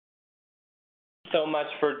so much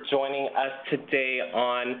for joining us today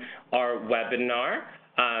on our webinar.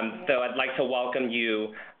 So I'd like to welcome you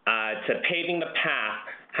to Paving the Path,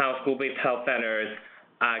 How School-Based Health Centers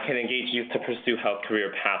Can Engage Youth to Pursue Health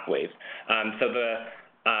Career Pathways. So the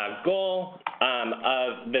goal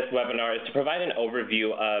of this webinar is to provide an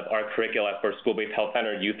overview of our curricula for school-based health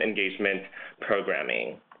center youth engagement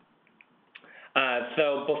programming.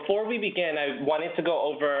 So before we begin, I wanted to go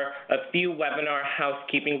over a few webinar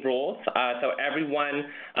housekeeping rules. So everyone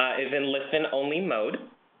is in listen-only mode.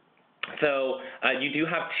 So you do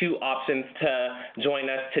have two options to join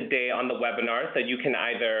us today on the webinar. So you can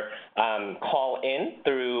either call in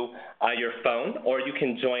through your phone, or you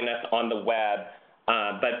can join us on the web.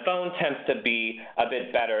 But phone tends to be a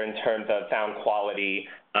bit better in terms of sound quality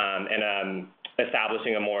and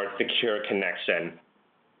establishing a more secure connection.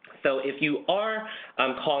 So if you are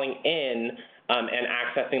calling in and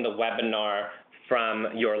accessing the webinar from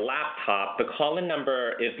your laptop, the call-in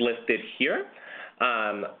number is listed here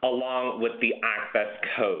along with the access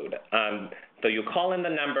code. So you call in the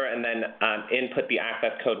number and then input the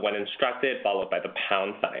access code when instructed, followed by the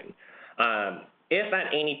pound sign. If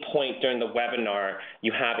at any point during the webinar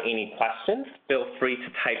you have any questions, feel free to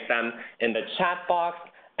type them in the chat box,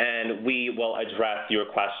 and we will address your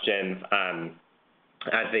questions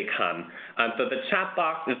as they come. So the chat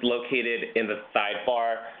box is located in the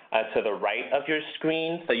sidebar to the right of your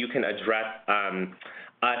screen, so you can address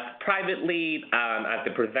us privately as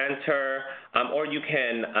the presenter, or you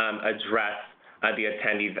can address the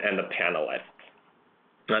attendees and the panelists.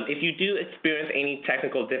 If you do experience any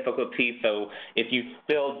technical difficulties, so if you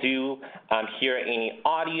still do hear any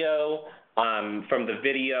audio from the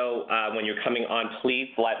video when you're coming on, please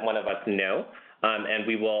let one of us know, and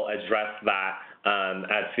we will address that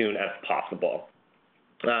as soon as possible.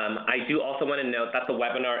 I do also want to note that the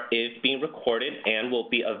webinar is being recorded and will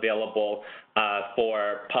be available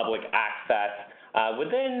for public access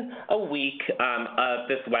within a week of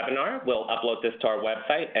this webinar. We'll upload this to our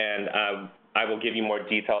website, and I will give you more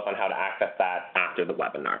details on how to access that after the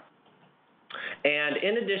webinar. And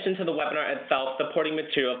in addition to the webinar itself, supporting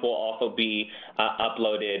materials will also be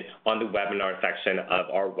uploaded on the webinar section of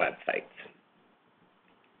our website.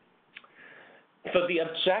 So the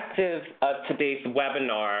objective of today's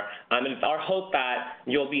webinar is our hope that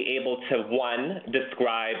you'll be able to, one,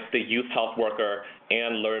 describe the youth health worker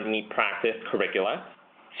and learn meet practice curricula,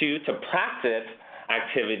 two, to practice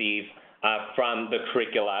activities from the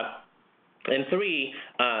curricula, and three,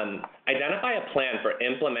 identify a plan for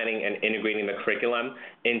implementing and integrating the curriculum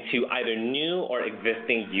into either new or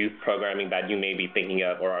existing youth programming that you may be thinking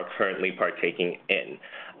of or are currently partaking in.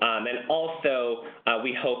 And also,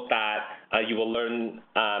 we hope that you will learn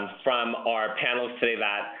from our panelists today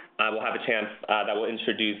that we'll have a chance that we'll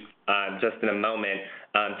introduce just in a moment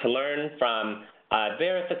to learn from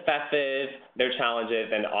their successes, their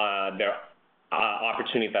challenges, and their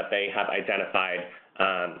opportunities that they have identified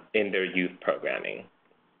in their youth programming.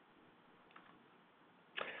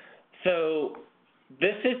 So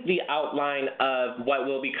this is the outline of what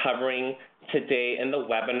we'll be covering today in the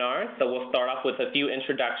webinar. So we'll start off with a few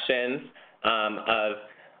introductions of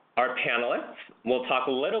our panelists. We'll talk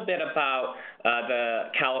a little bit about the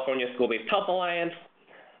California School-Based Health Alliance,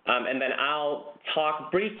 and then I'll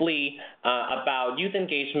talk briefly about youth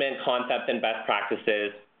engagement concepts and best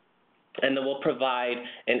practices. And then we'll provide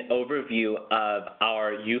an overview of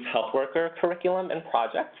our youth health worker curriculum and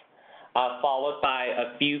projects, followed by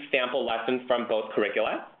a few sample lessons from both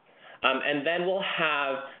curricula. And then we'll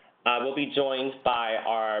be joined by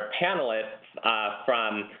our panelists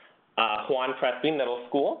from Juan Crespi Middle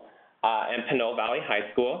School and Pinole Valley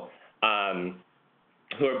High School,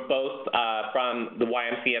 who are both from the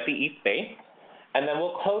YMCA at the East Bay. And then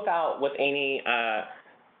we'll close out with any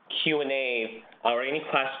Q&A or any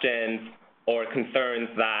questions or concerns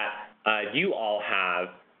that you all have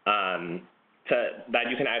that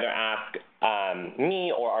you can either ask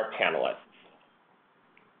me or our panelists.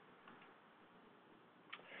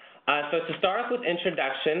 So to start off with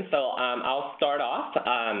introduction, so I'll start off.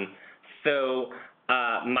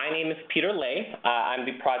 My name is Peter Lay. I'm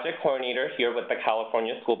the project coordinator here with the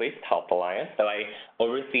California School-Based Health Alliance. So I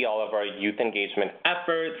oversee all of our youth engagement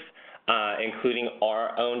efforts, including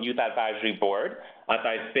our own youth advisory board. So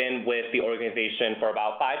I've been with the organization for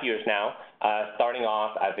about 5 years now, starting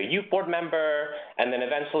off as a youth board member, and then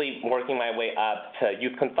eventually working my way up to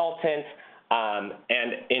youth consultant,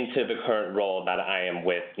 and into the current role that I am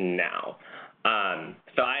with now.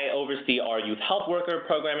 So I oversee our youth health worker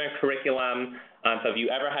program and curriculum. So if you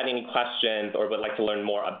ever had any questions or would like to learn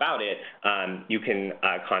more about it, you can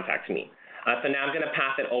contact me. So now I'm going to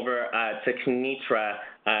pass it over to Kenitra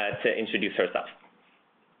to introduce herself.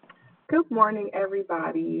 Good morning,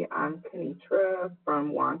 everybody. I'm Kenitra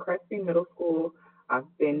from Crespi Middle School. I've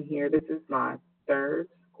been here. This is my third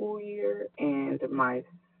school year and my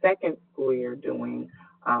second school year doing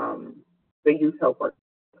um, the Youth Health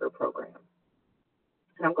Worker program.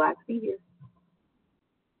 And I'm glad to be here.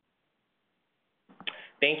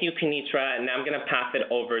 Thank you, Kenitra. And now I'm going to pass it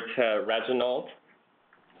over to Reginald.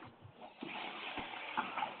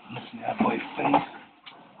 Listen to that boy's face.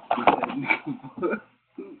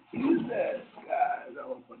 Who is that? God, that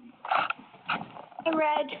was funny. Hey,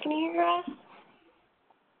 Reg, can you hear us?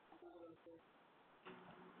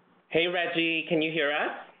 Hey, Reggie, can you hear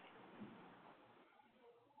us?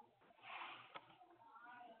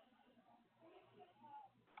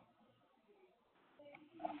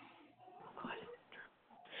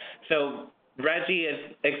 So Reggie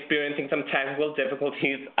is experiencing some technical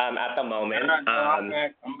difficulties at the moment. I'm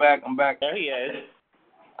back. There he is.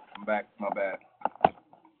 I'm back. My bad.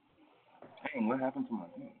 Dang, what happened to my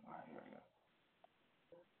thing? All right, here we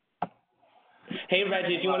go. Hey,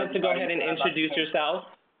 Reggie, if you wanted to go ahead and introduce yourself.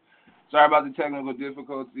 Sorry about the technical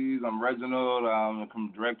difficulties. I'm Reginald. I'm the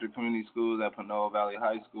Director of Community Schools at Pinole Valley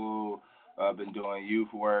High School. I've been doing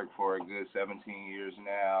youth work for a good 17 years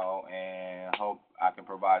now, and hope I can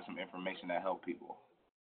provide some information that help people.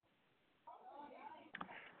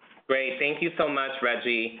 Great. Thank you so much,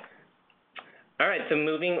 Reggie. All right, so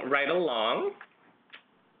moving right along.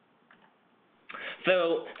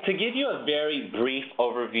 So to give you a very brief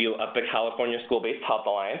overview of the California School-Based Health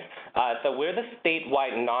Alliance, so we're the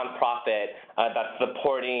statewide nonprofit that's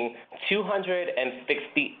supporting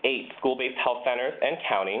 268 school-based health centers and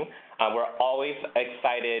counting. We're always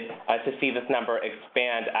excited to see this number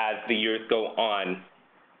expand as the years go on.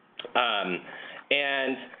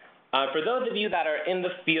 For those of you that are in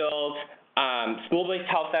the field, school-based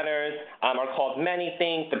health centers are called many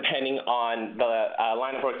things depending on the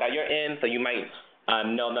line of work that you're in. So you might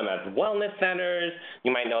know them as wellness centers,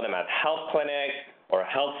 you might know them as health clinics or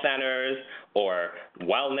health centers or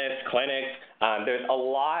wellness clinics. There's a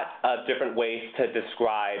lot of different ways to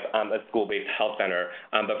describe a school-based health center.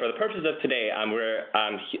 But for the purposes of today, we're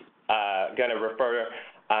going to refer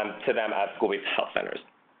to them as school-based health centers.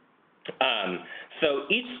 So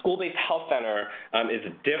each school-based health center is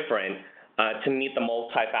different to meet the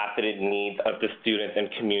multifaceted needs of the students and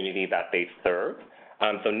community that they serve.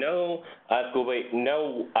 So no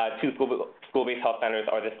two school-based health centers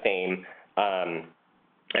are the same,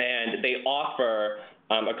 and they offer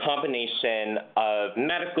a combination of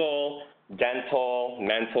medical, dental,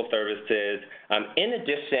 mental services, in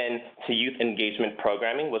addition to youth engagement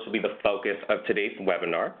programming, which will be the focus of today's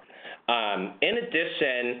webinar. In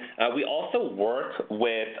addition, we also work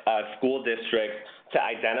with school districts to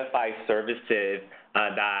identify services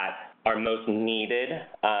that are most needed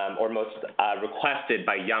or most requested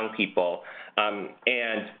by young people.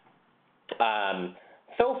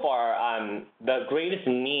 So far, the greatest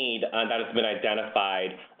need that has been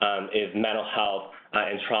identified is mental health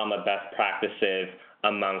and trauma best practices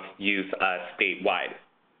amongst youth statewide.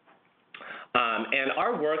 And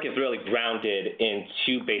our work is really grounded in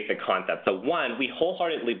two basic concepts. So one, we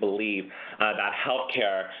wholeheartedly believe that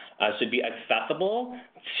healthcare should be accessible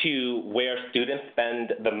to where students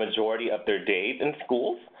spend the majority of their days in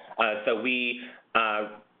schools. So we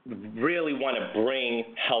really want to bring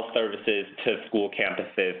health services to school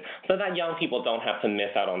campuses so that young people don't have to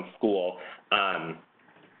miss out on school.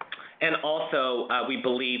 And also, we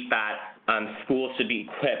believe that schools should be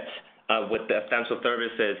equipped with the essential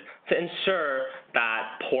services to ensure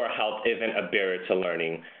that poor health isn't a barrier to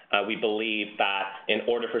learning. We believe that in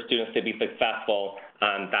order for students to be successful,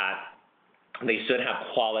 that they should have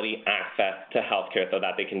quality access to healthcare so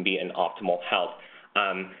that they can be in optimal health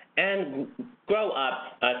and grow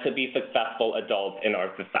up to be successful adults in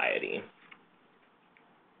our society.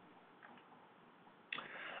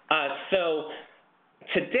 So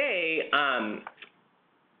today,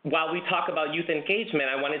 while we talk about youth engagement,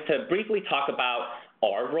 I wanted to briefly talk about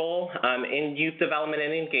our role in youth development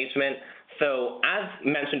and engagement. So as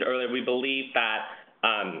mentioned earlier, we believe that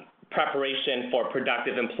preparation for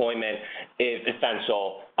productive employment is an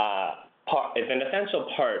essential part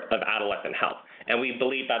of adolescent health. And we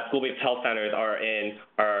believe that school-based health centers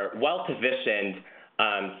are well-positioned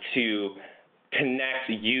to connect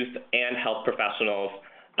youth and health professionals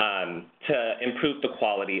to improve the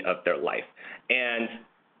quality of their life. And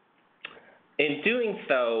in doing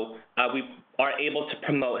so, we are able to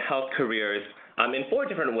promote health careers in 4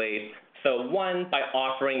 different ways. So one, by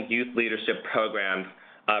offering youth leadership programs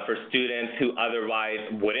for students who otherwise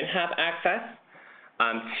wouldn't have access.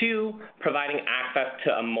 Two, providing access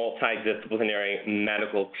to a multidisciplinary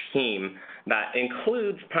medical team that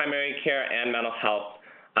includes primary care and mental health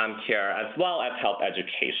care, as well as health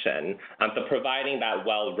education. So providing that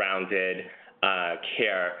well-rounded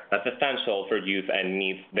care that's essential for youth and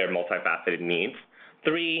meets their multifaceted needs.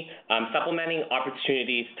 Three, supplementing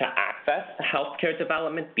opportunities to access healthcare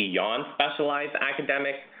development beyond specialized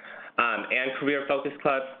academic and career-focused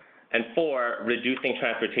clubs. And four, reducing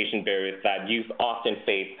transportation barriers that youth often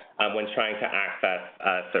face when trying to access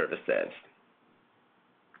services.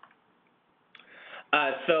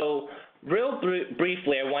 So real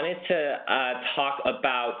briefly, I wanted to talk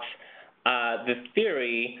about this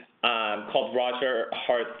theory called Roger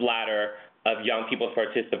Hart's ladder of young people's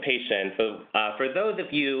participation. So for those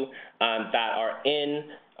of you that are in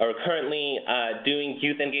or currently doing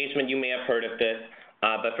youth engagement, you may have heard of this.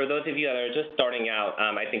 But for those of you that are just starting out,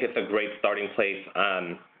 I think it's a great starting place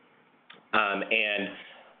and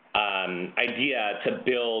idea to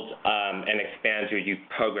build and expand your youth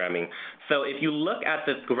programming. So if you look at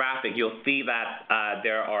this graphic, you'll see that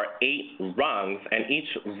there are 8 rungs, and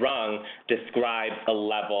each rung describes a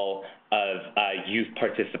level of youth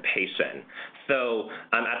participation. So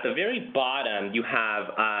at the very bottom, you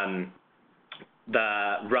have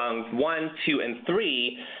the rungs 1, 2, and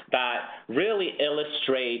 3 that really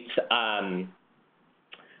illustrate kind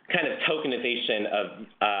of tokenization of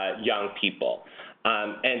young people.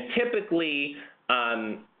 And typically,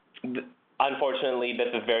 unfortunately,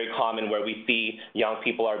 this is very common where we see young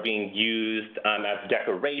people are being used as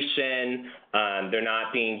decoration. They're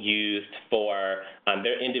not being used for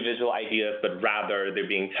their individual ideas, but rather they're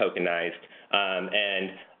being tokenized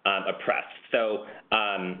and oppressed. So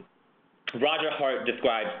Roger Hart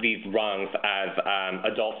describes these rungs as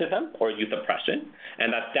adultism or youth oppression,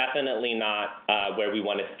 and that's definitely not where we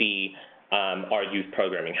want to see our youth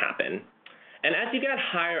programming happen. And as you get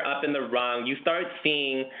higher up in the rung, you start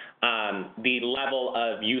seeing the level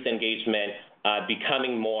of youth engagement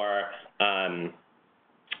becoming more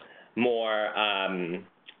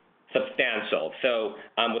substantial. So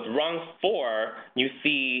with rung 4, you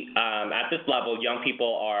see at this level, young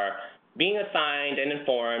people are being assigned and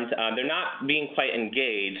informed. They're not being quite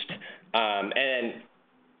engaged.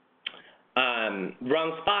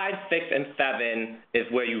 Rungs 5, 6, and 7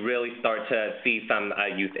 is where you really start to see some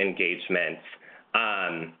youth engagement.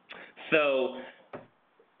 So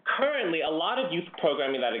currently, a lot of youth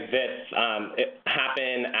programming that exists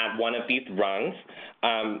happen at one of these rungs.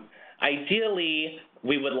 Ideally,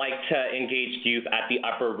 we would like to engage youth at the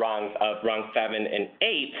upper rungs of rung 7 and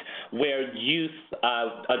 8, where youth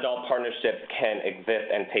adult partnerships can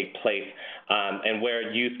exist and take place, and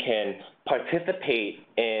where youth can participate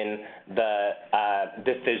in the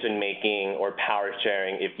decision-making or power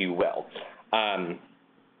sharing, if you will. And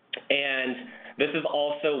this is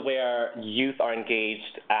also where youth are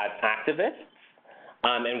engaged as activists,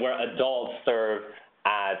 and where adults serve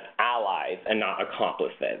as allies and not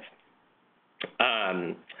accomplices.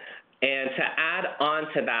 And to add on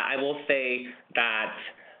to that, I will say that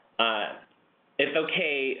it's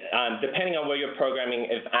okay, depending on where your programming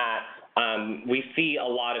is at, we see a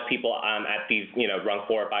lot of people at these, rung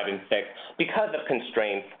 4, 5, and 6 because of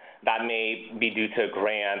constraints that may be due to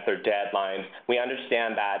grants or deadlines. We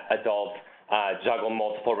understand that adults juggle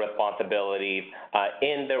multiple responsibilities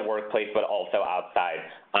in their workplace, but also outside.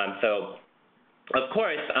 So, of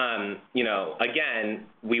course, again,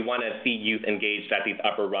 we want to see youth engaged at these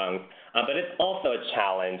upper rungs, but it's also a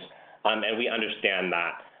challenge, and we understand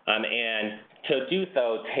that. And to do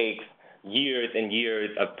so takes years and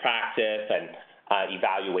years of practice and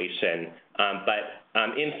evaluation.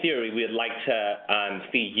 But in theory, we'd like to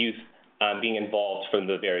see youth being involved from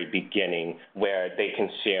the very beginning, where they can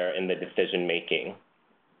share in the decision making.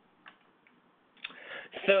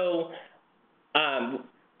 So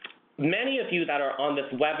many of you that are on this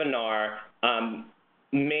webinar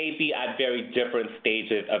may be at very different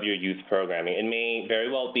stages of your youth programming. It may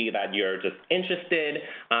very well be that you're just interested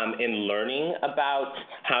in learning about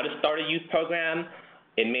how to start a youth program.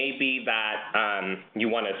 It may be that you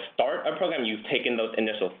want to start a program, you've taken those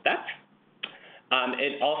initial steps.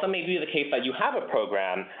 It also may be the case that you have a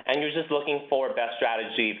program and you're just looking for best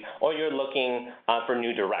strategies, or you're looking for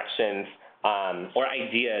new directions or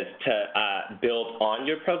ideas to build on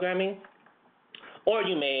your programming. Or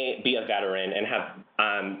you may be a veteran and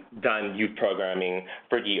have done youth programming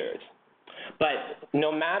for years. But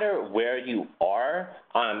no matter where you are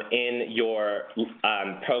in your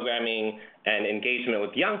programming and engagement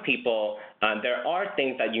with young people, there are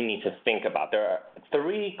things that you need to think about. There are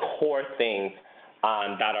 3 core things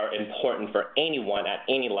that are important for anyone at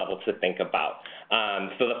any level to think about.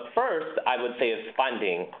 So the first, I would say, is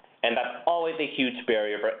funding, and that's always a huge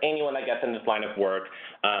barrier for anyone that gets in this line of work.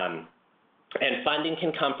 And funding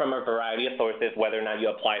can come from a variety of sources, whether or not you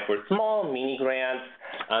apply for small mini grants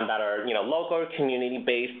that are, local or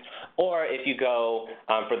community-based, or if you go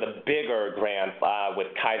for the bigger grants with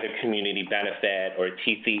Kaiser Community Benefit or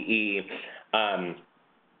TCE. And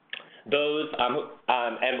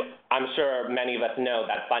I'm sure many of us know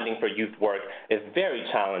that funding for youth work is very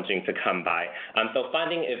challenging to come by. So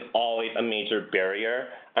funding is always a major barrier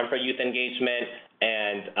for youth engagement,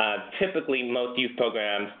 and typically most youth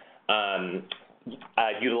programs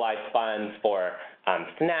utilize funds for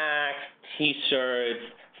snacks, T-shirts,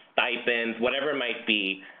 stipends, whatever it might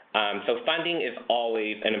be. So funding is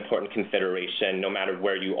always an important consideration, no matter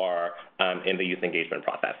where you are in the youth engagement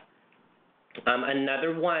process.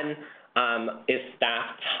 Another one is staff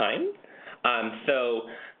time. So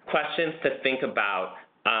questions to think about,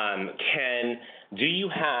 do you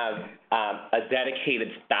have a dedicated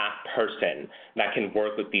staff person that can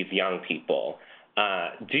work with these young people?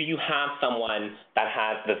 Do you have someone that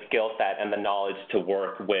has the skill set and the knowledge to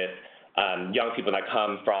work with young people that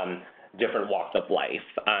come from different walks of life?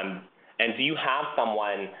 And do you have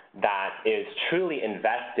someone that is truly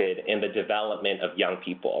invested in the development of young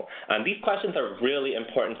people? These questions are really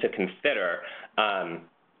important to consider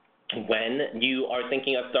when you are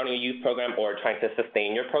thinking of starting a youth program or trying to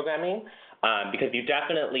sustain your programming, because you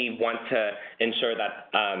definitely want to ensure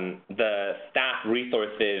that the staff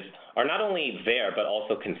resources are not only there but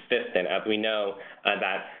also consistent, as we know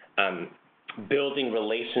that building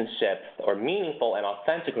relationships or meaningful and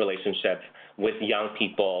authentic relationships with young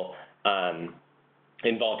people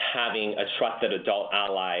involves having a trusted adult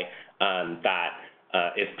ally that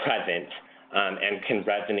is present and can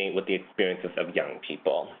resonate with the experiences of young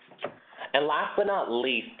people. And last but not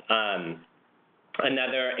least,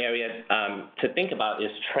 another area to think about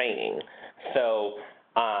is training. So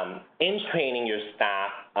in training your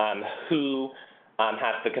staff, who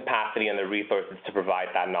has the capacity and the resources to provide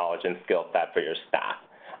that knowledge and skill set for your staff?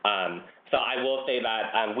 So I will say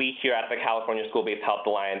that we here at the California School-Based Health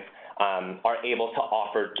Alliance are able to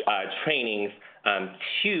offer trainings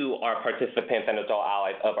to our participants and adult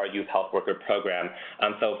allies of our youth health worker program.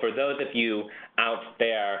 So for those of you out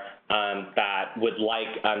there that would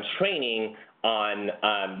like training on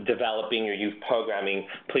developing your youth programming,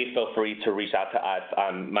 please feel free to reach out to us.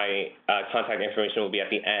 My contact information will be at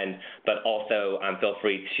the end, but also feel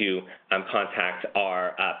free to contact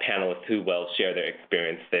our panelists who will share their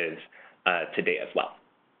experiences today as well.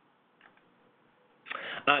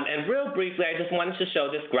 And real briefly, I just wanted to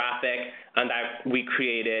show this graphic that we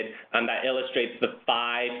created that illustrates the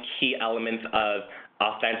 5 key elements of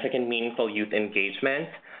authentic and meaningful youth engagement.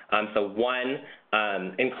 So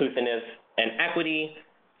 1, inclusiveness and equity.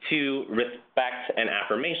 2, respect and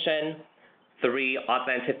affirmation. 3,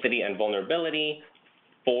 authenticity and vulnerability.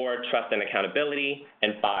 4, trust and accountability.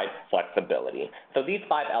 And 5, flexibility. So these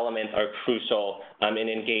 5 elements are crucial in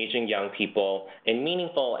engaging young people in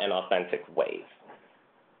meaningful and authentic ways.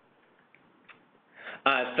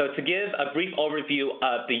 So to give a brief overview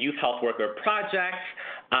of the Youth Health Worker Project,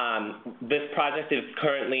 this project is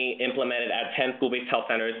currently implemented at 10 school-based health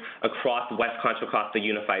centers across West Contra Costa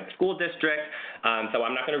Unified School District. So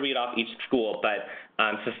I'm not going to read off each school, but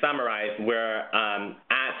to summarize, we're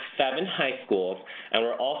at 7 high schools, and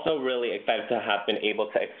we're also really excited to have been able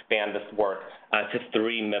to expand this work to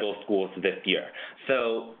 3 middle schools this year.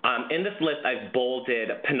 So in this list, I've bolded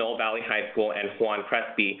Pinole Valley High School and Juan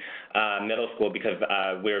Crespi Middle School because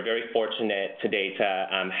we're very fortunate today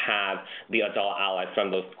to have the adult allies from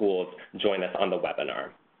those schools join us on the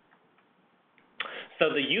webinar.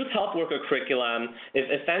 So the Youth Health Worker curriculum is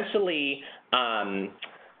essentially,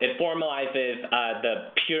 it formalizes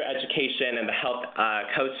the peer education and the health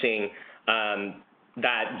coaching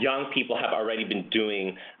that young people have already been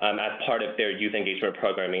doing as part of their youth engagement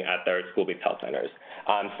programming at their school-based health centers.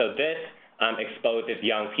 So this exposes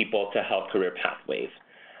young people to health career pathways.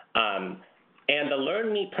 And the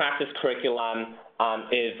Learn, Meet, Practice curriculum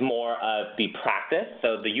is more of the practice.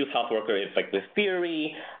 So the youth health worker is like the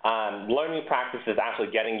theory. Learn, Meet, Practice is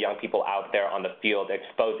actually getting young people out there on the field,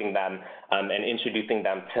 exposing them and introducing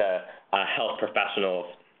them to health professionals.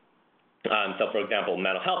 So for example,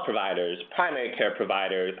 mental health providers, primary care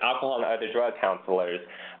providers, alcohol and other drug counselors.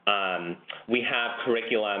 We have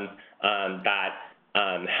curriculum that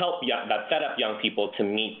that set up young people to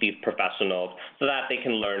meet these professionals so that they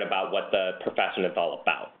can learn about what the profession is all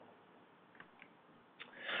about.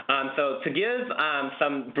 So to give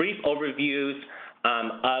some brief overviews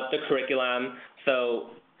of the curriculum,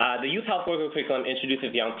 so the Youth Health Worker curriculum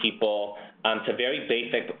introduces young people to very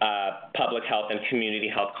basic public health and community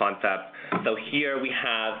health concepts. So here we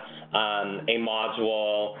have a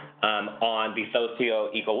module on the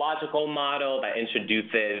socio-ecological model that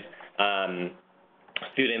introduces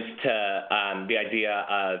students to the idea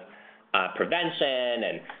of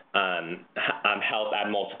prevention and health at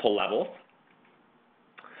multiple levels.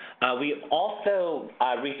 We also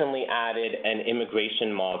recently added an immigration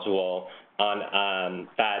module on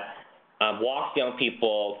that walks young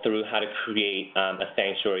people through how to create a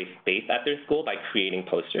sanctuary space at their school by creating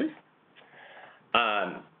posters.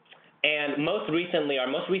 And most recently, our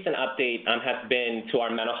most recent update has been to our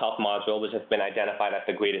mental health module, which has been identified as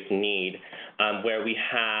the greatest need, where we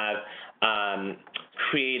have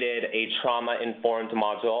created a trauma-informed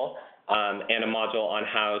module and a module on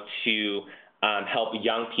how to help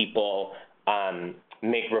young people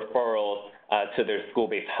make referrals to their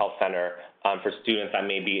school-based health center for students that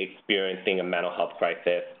may be experiencing a mental health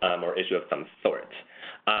crisis or issue of some sort.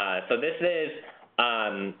 So this is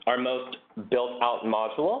our most built-out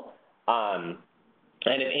module. And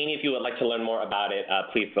if any of you would like to learn more about it,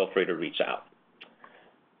 please feel free to reach out.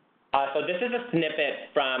 So this is a snippet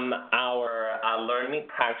from our learning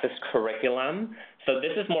practice curriculum. So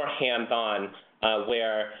this is more hands-on,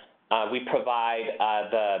 where we provide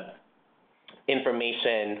the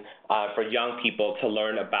information for young people to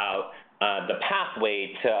learn about the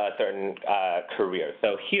pathway to a certain career.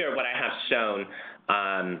 So here, what I have shown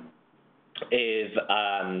is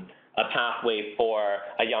a pathway for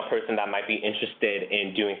a young person that might be interested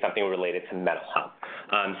in doing something related to mental health.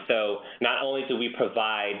 So not only do we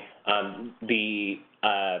provide the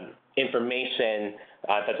information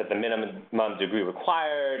such as the minimum degree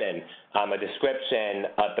required and a description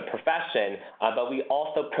of the profession, but we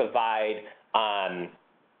also provide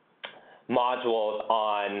modules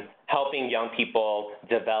on helping young people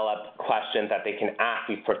develop questions that they can ask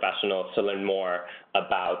these professionals to learn more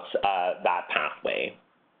about that pathway.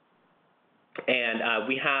 And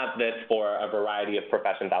we have this for a variety of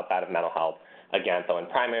professions outside of mental health, again, so in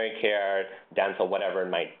primary care, dental, whatever it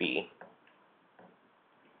might be.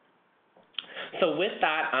 So with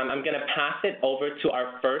that, I'm going to pass it over to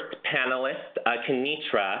our first panelist,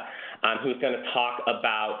 Kenitra, who's going to talk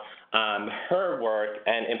about her work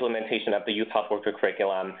and implementation of the youth health worker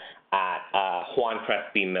curriculum at Juan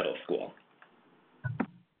Crespi Middle School.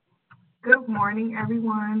 Good morning,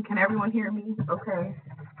 everyone. Can everyone hear me? Okay.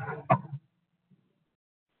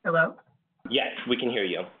 Hello? Yes, we can hear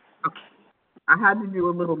you. Okay. I had to do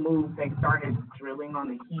a little move. They started drilling on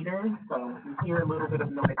the heater, so you hear a little bit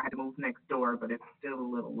of noise. I had to move next door, but it's still a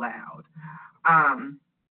little loud. I'm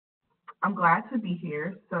glad to be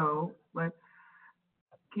here, so let's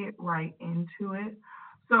get right into it.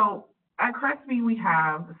 So at Crespi, we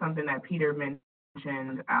have something that Peter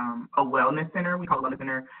mentioned, a wellness center. We call it a wellness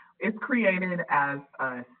center. It's created as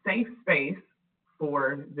a safe space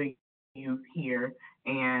for the youth here,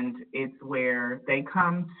 and it's where they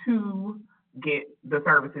come to get the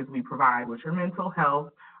services we provide, which are mental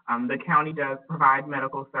health. The county does provide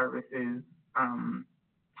medical services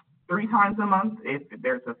 3 times a month if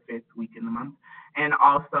there's a 5th week in the month, and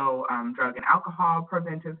also drug and alcohol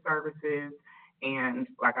preventive services, and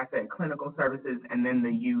like I said, clinical services, and then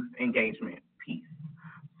the youth engagement piece.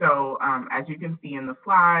 So as you can see in the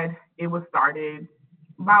slide, it was started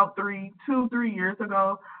about 2-3 years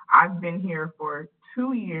ago. I've been here for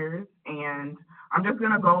 2 years, and I'm just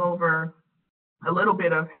going to go over a little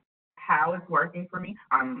bit of how it's working for me.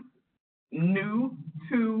 I'm new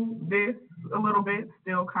to this a little bit,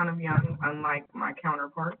 still kind of young, unlike my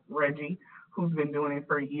counterpart, Reggie, who's been doing it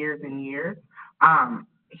for years and years.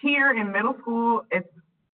 Here in middle school,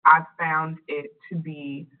 I've found it to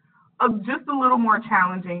be just a little more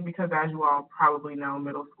challenging because, as you all probably know,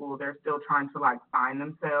 middle school, they're still trying to find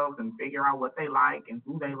themselves and figure out what they like and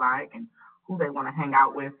who they want to hang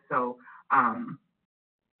out with. So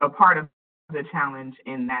a part of the challenge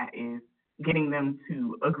in that is getting them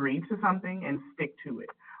to agree to something and stick to it.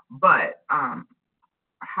 But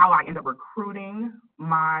how I end up recruiting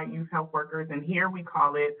my youth health workers, and here we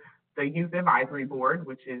call it the Youth Advisory Board,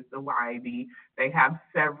 which is the YAB. They have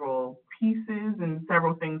several pieces and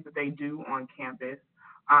several things that they do on campus.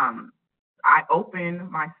 I open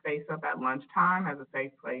my space up at lunchtime as a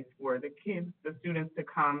safe place for the students to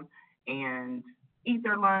come and eat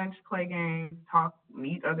their lunch, play games, talk,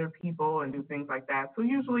 meet other people, and do things like that. So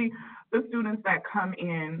usually the students that come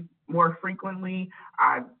in more frequently,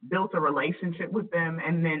 I built a relationship with them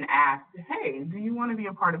and then asked, hey, do you want to be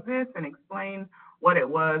a part of this, and explain what it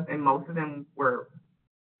was, and most of them were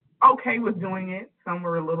okay with doing it. Some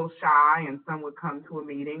were a little shy, and some would come to a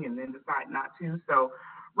meeting and then decide not to. So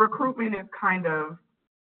recruitment is kind of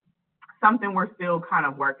something we're still kind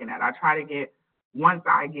of working at. Once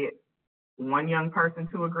I get one young person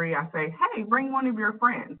to agree, I say, hey, bring one of your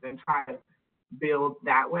friends and try to build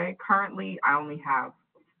that way. Currently, I only have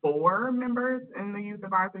 4 members in the Youth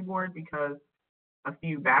Advisory Board because a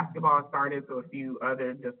few basketball started, so a few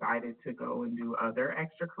others decided to go and do other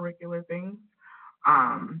extracurricular things.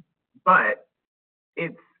 But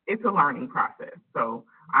it's a learning process. So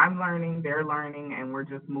I'm learning, they're learning, and we're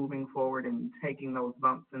just moving forward and taking those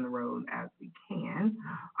bumps in the road as we can.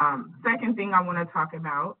 Second thing I want to talk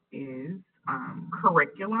about is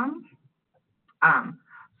curriculum.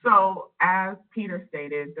 So as Peter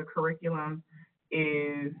stated, the curriculum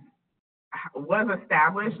was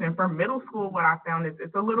established, and for middle school, what I found is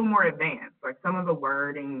it's a little more advanced. Like some of the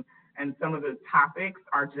wording and some of the topics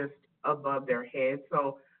are just above their heads.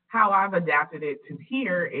 So how I've adapted it to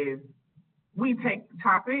here is we take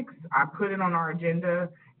topics, I put it on our agenda,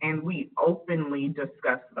 and we openly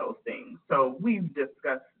discuss those things. So we've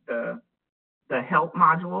discussed the health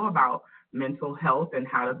module about mental health and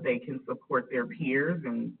how they can support their peers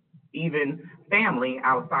and even family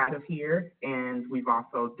outside of here. And we've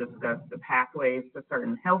also discussed the pathways to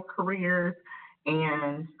certain health careers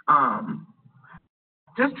and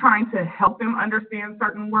just trying to help them understand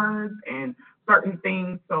certain words and certain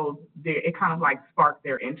things, so it kind of like sparked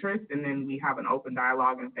their interest. And then we have an open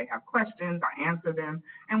dialogue, and if they have questions, I answer them.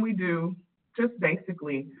 And we do just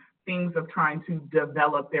basically things of trying to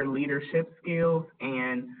develop their leadership skills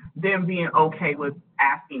and them being okay with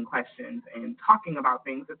asking questions and talking about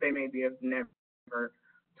things that they maybe have never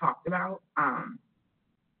talked about.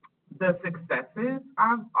 The successes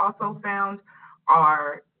I've also found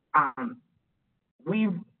are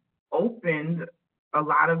we've opened a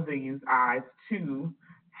lot of the youth eyes to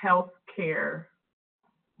healthcare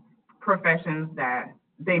professions that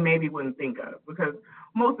they maybe wouldn't think of, because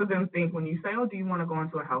most of them think when you say, oh, do you want to go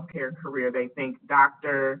into a healthcare career, they think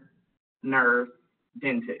doctor, nurse,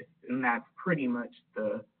 dentist, and that's pretty much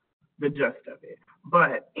the gist of it.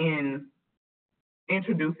 But in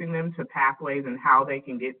introducing them to pathways and how they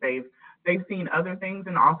can get, they've seen other things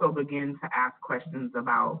and also begin to ask questions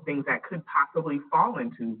about things that could possibly fall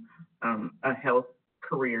into a health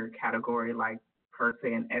career category, like per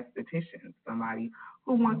se an esthetician, somebody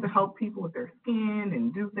who wants to help people with their skin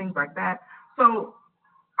and do things like that. So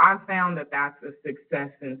I found that that's a success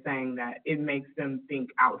in saying that it makes them think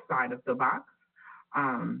outside of the box.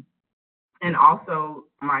 And also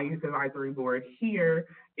my youth advisory board here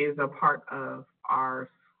is a part of our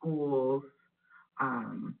school's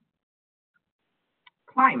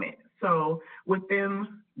climate. So with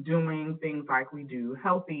them doing things like we do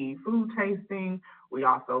healthy food tasting, we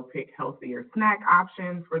also pick healthier snack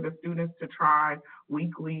options for the students to try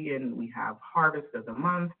weekly, and we have harvest of the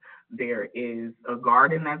month. There is a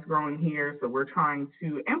garden that's growing here, so we're trying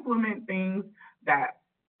to implement things that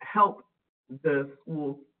help the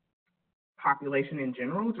school population in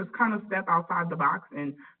general just kind of step outside the box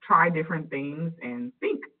and try different things and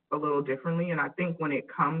think a little differently. And I think when it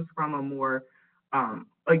comes from a more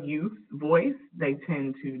a youth voice, they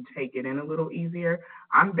tend to take it in a little easier.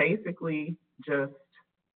 I'm basically just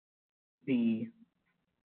the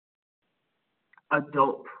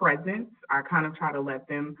adult presence. I kind of try to let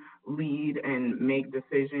them lead and make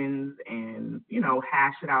decisions and,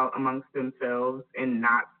 hash it out amongst themselves and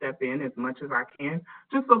not step in as much as I can,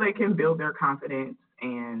 just so they can build their confidence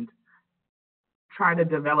and try to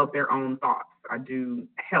develop their own thoughts. I do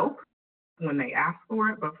help when they ask for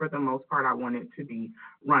it, but for the most part, I want it to be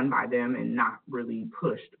run by them and not really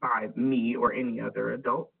pushed by me or any other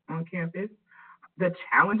adult on campus. The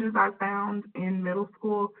challenges I found in middle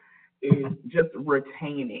school is just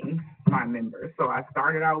retaining my members. So I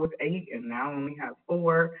started out with 8 and now only have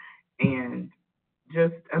 4, and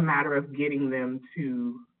just a matter of getting them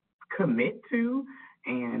to commit to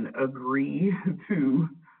and agree to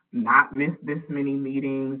not miss this many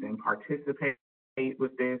meetings and participate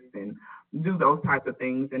with this and do those types of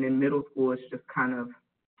things. And in middle school, it's just kind of,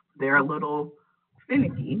 they're a little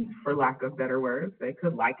finicky, for lack of better words. They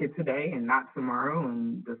could like it today and not tomorrow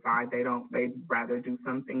and decide they'd rather do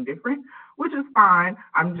something different, which is fine.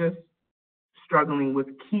 I'm just struggling with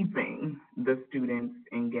keeping the students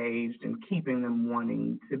engaged and keeping them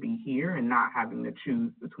wanting to be here and not having to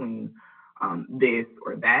choose between this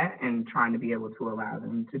or that, and trying to be able to allow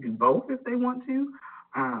them to do both if they want to.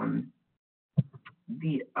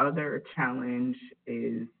 The other challenge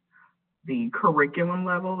is the curriculum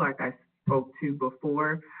level, like I spoke to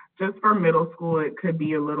before. Just for middle school, it could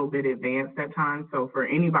be a little bit advanced at times. So for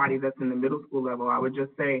anybody that's in the middle school level, I would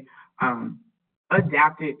just say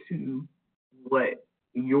adapt it to what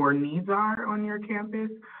your needs are on your campus.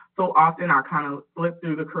 so often I kind of flip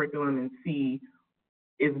through the curriculum and see,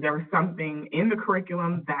 is there something in the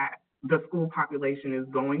curriculum that the school population is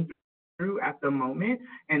going through at the moment,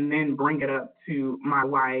 and then bring it up to my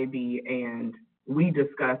YAB and we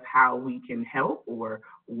discuss how we can help or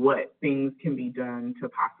what things can be done to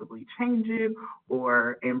possibly change it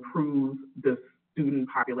or improve the student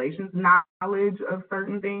population's knowledge of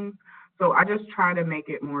certain things. So I just try to make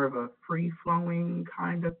it more of a free-flowing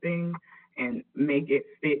kind of thing and make it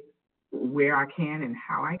fit where I can and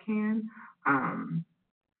how I can.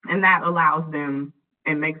 And that allows them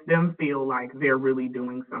and makes them feel like they're really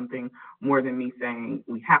doing something more than me saying,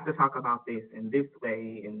 we have to talk about this in this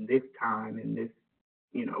way, in this time, in this,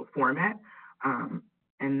 format. And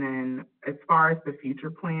then as far as the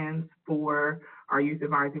future plans for our youth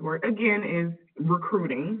advisory board, again, is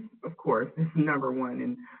recruiting, of course, is number one,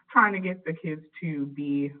 and trying to get the kids to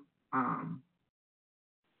be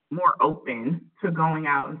more open to going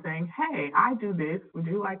out and saying, hey, I do this, would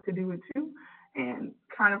you like to do it too? And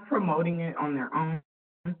kind of promoting it on their own,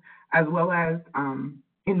 as well as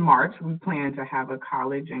in March, we plan to have a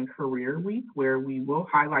college and career week where we will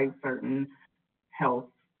highlight certain health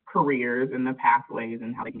careers and the pathways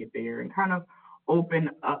and how to get there and kind of open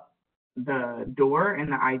up the door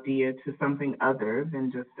and the idea to something other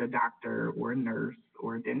than just a doctor or a nurse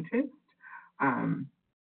or a dentist.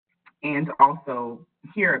 And also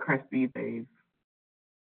here at Crespi, the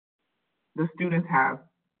students have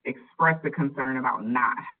expressed a concern about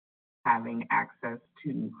not having access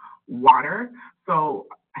to water. So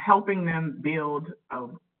helping them build a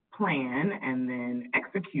plan and then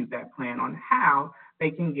execute that plan on how they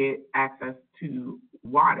can get access to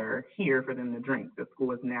water here for them to drink. The school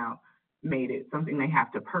has now made it something they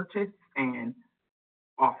have to purchase, and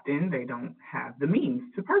often they don't have the means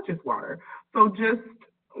to purchase water. So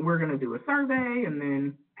we're going to do a survey and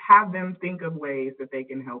then have them think of ways that they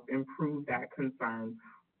can help improve that concern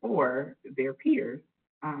for their peers.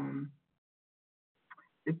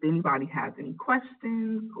 If anybody has any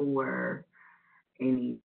questions or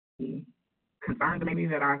any concerns maybe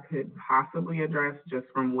that I could possibly address just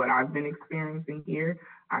from what I've been experiencing here,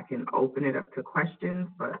 I can open it up to questions.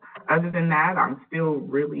 But other than that, I'm still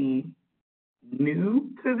really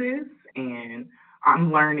new to this, and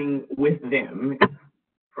I'm learning with them,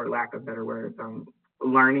 for lack of better words. I'm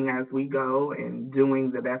learning as we go and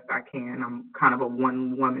doing the best I can. I'm kind of a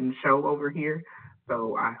one-woman show over here,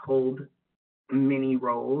 so I hold many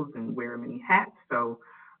roles and wear many hats. So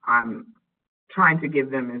I'm trying to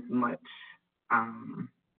give them as much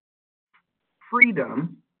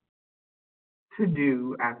freedom to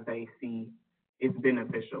do as they see is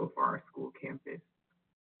beneficial for our school campus.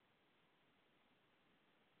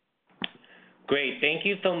 Great. Thank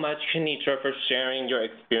you so much, Kenitra, for sharing your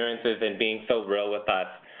experiences and being so real with us.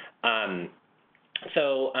 As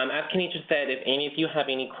Kenitra said, if any of you have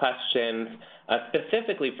any questions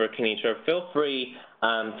specifically for Kenitra, feel free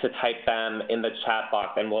to type them in the chat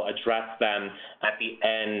box, and we'll address them at the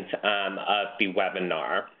end of the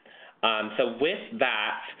webinar. So with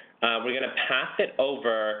that, we're going to pass it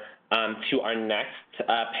over to our next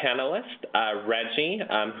panelist, Reggie,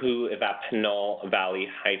 who is at Pinole Valley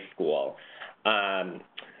High School.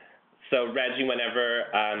 So Reggie,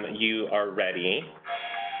 whenever you are ready.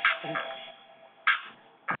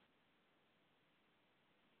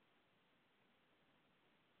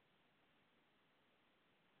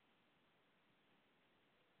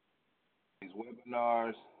 These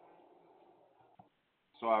webinars.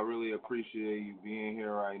 So I really appreciate you being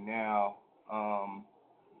here right now.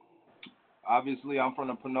 Obviously, I'm from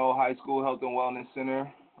the Pinole High School Health and Wellness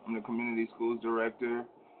Center. I'm the Community Schools Director.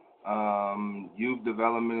 Youth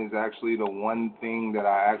development is actually the one thing that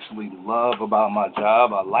I actually love about my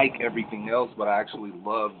job. I like everything else, but I actually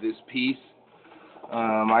love this piece.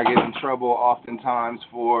 I get in trouble oftentimes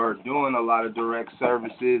for doing a lot of direct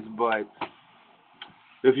services, but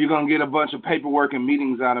if you're going to get a bunch of paperwork and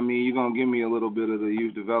meetings out of me, you're going to give me a little bit of the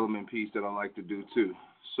youth development piece that I like to do too.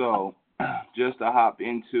 So just to hop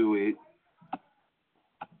into it,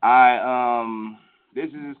 this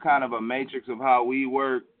is kind of a matrix of how we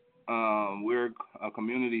work. We're a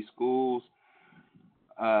community schools,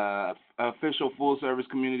 official full-service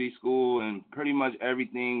community school, and pretty much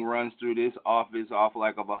everything runs through this office off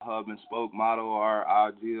like of a hub-and-spoke model. Our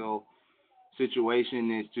ideal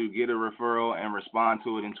situation is to get a referral and respond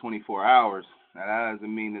to it in 24 hours. Now, that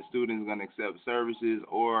doesn't mean the student's going to accept services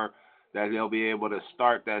or that they'll be able to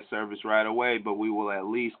start that service right away, but we will at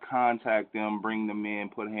least contact them, bring them in,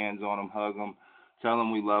 put hands on them, hug them, tell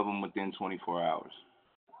them we love them within 24 hours.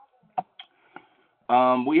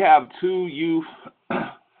 We have 2 youth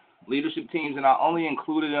leadership teams, and I only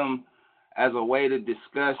included them as a way to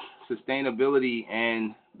discuss sustainability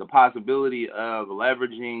and the possibility of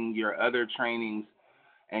leveraging your other trainings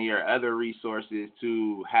and your other resources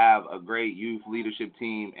to have a great youth leadership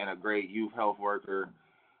team and a great youth health worker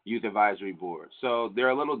youth advisory board. So they're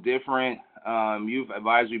a little different. Youth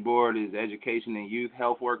advisory board is education and youth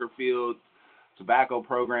health worker field. Tobacco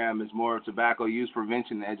program is more tobacco use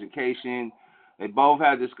prevention and education. They both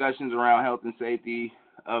have discussions around health and safety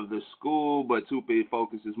of the school, but TUPE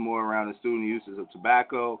focuses more around the student uses of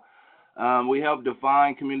tobacco. We help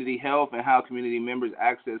define community health and how community members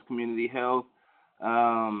access community health.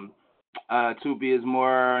 TUPE is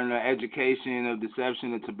more in the education of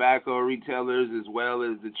deception of tobacco retailers, as well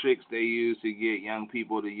as the tricks they use to get young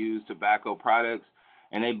people to use tobacco products,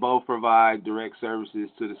 and they both provide direct services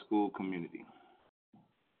to the school community.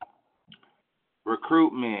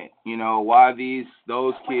 Recruitment, why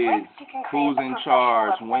those kids, who's in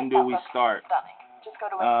charge, when do we start?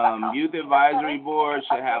 Youth advisory board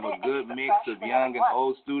should have a good mix of young and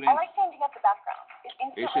old students.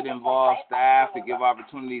 It should involve staff to give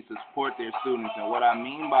opportunities to support their students. And what I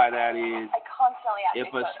mean by that is, if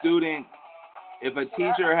a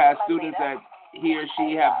teacher has students that he or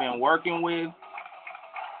she have been working with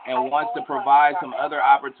and wants to provide some other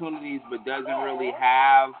opportunities but doesn't really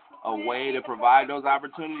have a way to provide those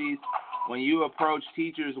opportunities, when you approach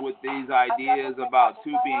teachers with these ideas about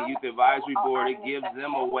TUPE and Youth Advisory Board, it gives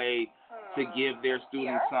them a way to give their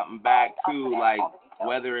students something back too, like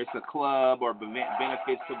whether it's a club or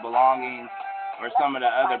benefits to belonging or some of the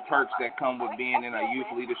other perks that come with being in a youth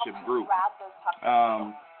leadership group.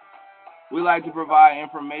 We like to provide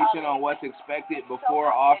information on what's expected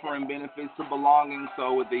before offering benefits to belonging.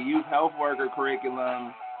 So with the youth health worker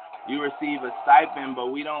curriculum, you receive a stipend, but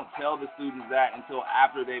we don't tell the students that until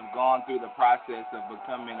after they've gone through the process of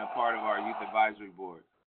becoming a part of our youth advisory board.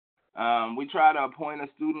 We try to appoint a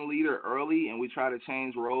student leader early, and we try to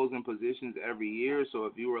change roles and positions every year. So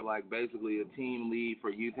if you were like basically a team lead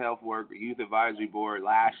for youth health work or youth advisory board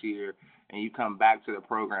last year, and you come back to the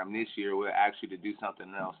program this year, we'll ask you to do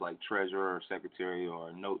something else like treasurer or secretary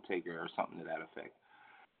or note taker or something to that effect.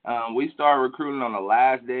 We start recruiting on the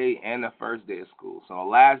last day and the first day of school. So the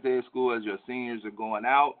last day of school, as your seniors are going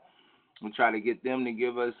out, we try to get them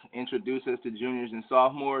to introduce us to juniors and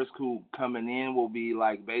sophomores who coming in will be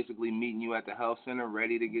like basically meeting you at the health center,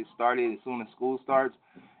 ready to get started as soon as school starts.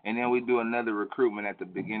 And then we do another recruitment at the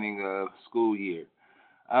beginning of school year.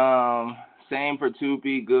 Same for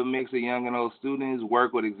TUPE, good mix of young and old students,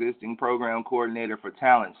 work with existing program coordinator for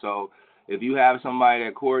talent. So if you have somebody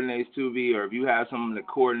that coordinates TUPE, or if you have someone that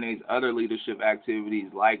coordinates other leadership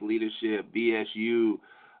activities like leadership, BSU,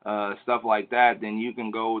 stuff like that, then you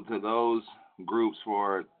can go to those groups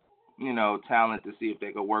for, talent to see if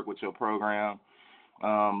they could work with your program.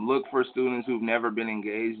 Look for students who've never been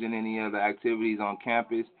engaged in any of the activities on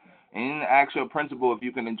campus. And ask your principal if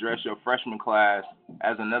you can address your freshman class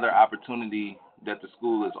as another opportunity that the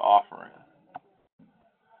school is offering.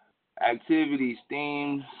 Activities,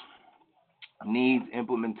 themes, needs,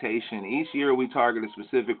 implementation. Each year we target a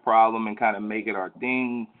specific problem and kind of make it our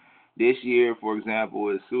thing. This year, for example,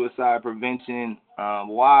 is suicide prevention.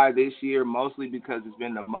 Why this year? Mostly because it's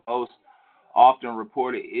been the most often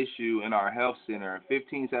reported issue in our health center.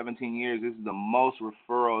 15, 17 years, this is the most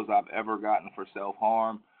referrals I've ever gotten for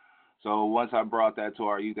self-harm. So once I brought that to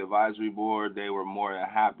our youth advisory board, they were more than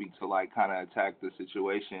happy to kind of attack the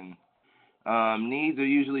situation. Needs are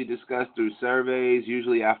usually discussed through surveys,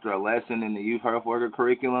 usually after a lesson in the youth health worker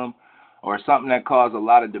curriculum, or something that caused a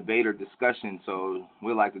lot of debate or discussion. So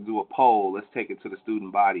we like to do a poll. Let's take it to the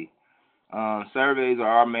student body. Surveys are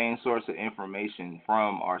our main source of information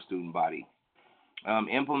from our student body.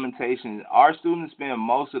 Implementation, our students spend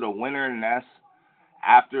most of the winter, and that's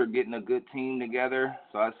after getting a good team together.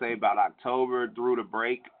 So I'd say about October through the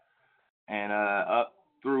break and up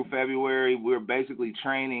through February, we're basically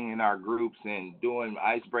training in our groups and doing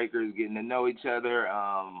icebreakers, getting to know each other.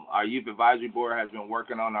 Our youth advisory board has been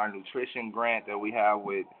working on our nutrition grant that we have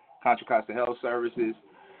with Contra Costa Health Services.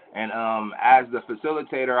 And as the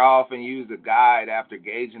facilitator, I often use a guide after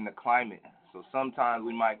gauging the climate. So sometimes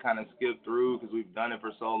we might kind of skip through because we've done it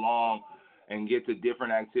for so long and get to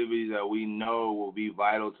different activities that we know will be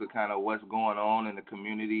vital to kind of what's going on in the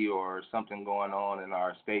community or something going on in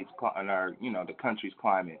our state's, in our, the country's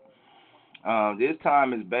climate. This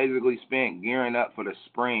time is basically spent gearing up for the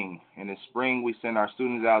spring. In the spring, we send our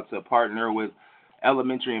students out to partner with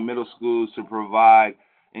elementary and middle schools to provide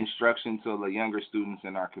instruction to the younger students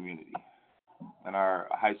in our community. And our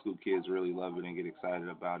high school kids really love it and get excited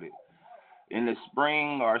about it. In the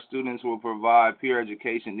spring, our students will provide peer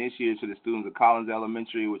education this year to the students of Collins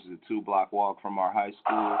Elementary, which is a 2-block walk from our high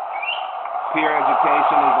school. Peer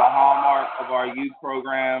education is a hallmark of our youth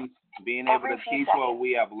programs. Being able to teach what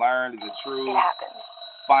we have learned is a true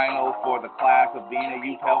final for the class of being a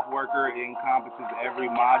youth health worker. It encompasses every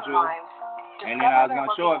module. And then I was going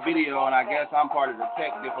to show a video, and I guess I'm part of the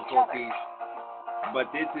tech difficulties,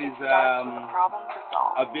 but this is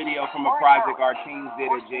a video from a project our teams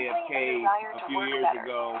did at JFK a few years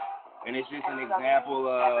ago, and it's just an example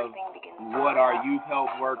of what our youth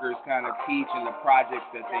health workers kind of teach in the projects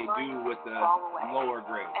that they do with the lower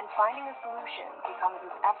grades. And finding a solution becomes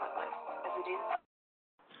as effortless as it is.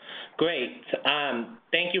 Great.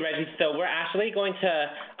 Thank you, Reggie. So we're actually going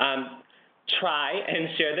to try and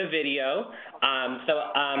share the video.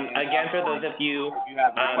 Again, for those of you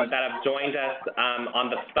that have joined us on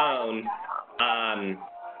the phone,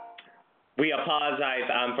 we apologize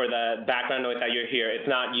for the background noise that you're here. It's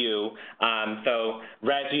not you. So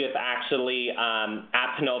Reggie is actually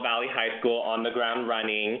at Pinole Valley High School on the ground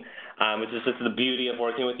running, which is just the beauty of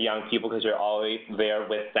working with young people because you're always there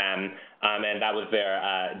with them, and that was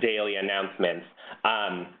their daily announcements.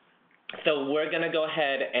 So we're going to go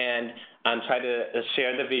ahead and try to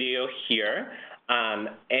share the video here. And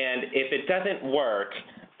if it doesn't work,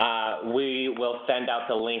 we will send out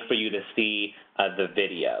the link for you to see the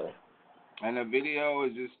video. And the video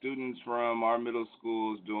is just students from our middle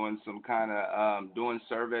schools doing some kind of doing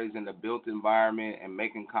surveys in the built environment and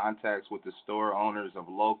making contacts with the store owners of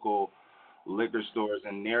local liquor stores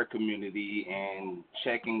in their community and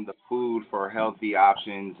checking the food for healthy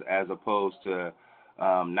options as opposed to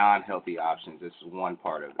non-healthy options. This is one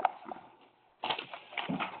part of it.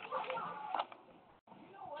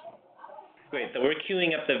 Great, so we're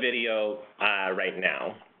queuing up the video right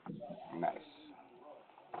now. Nice.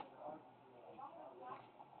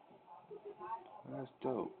 That's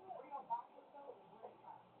dope.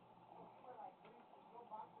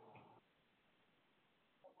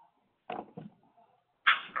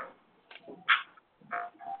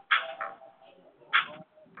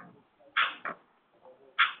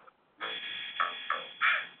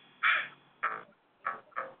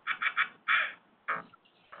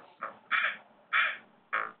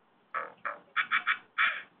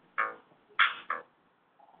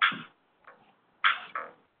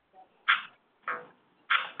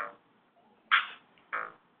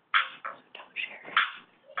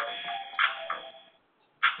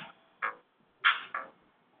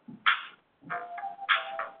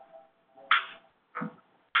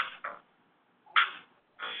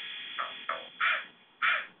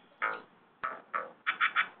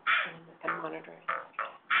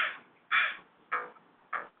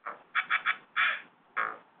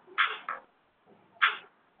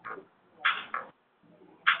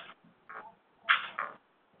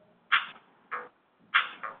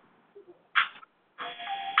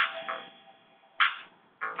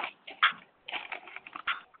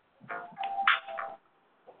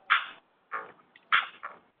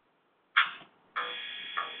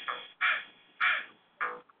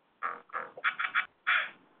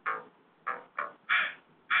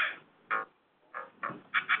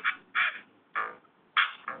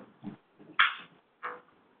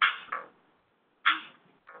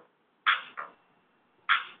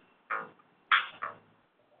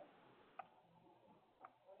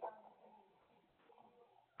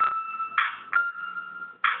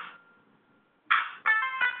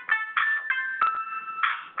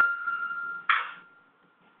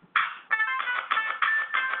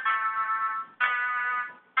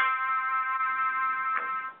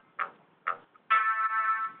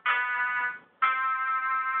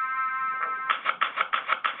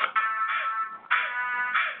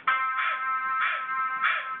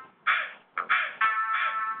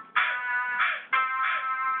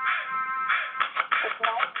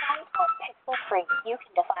 Free. You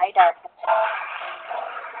can defy darkness.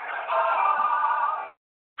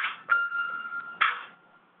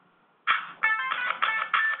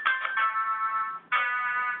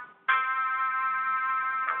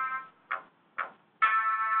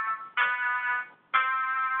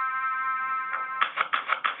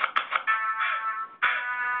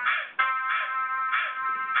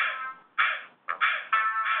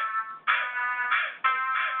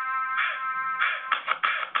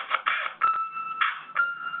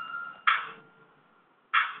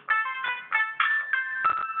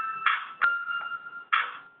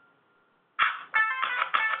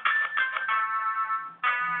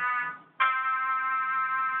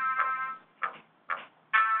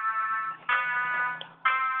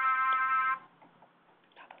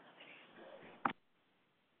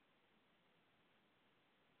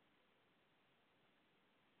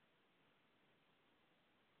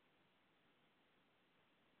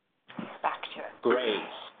 Great.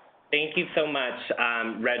 Thank you so much,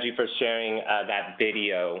 Reggie, for sharing that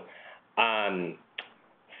video.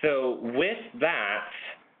 So with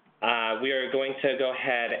that, we are going to go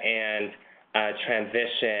ahead and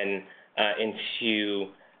transition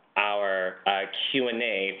into our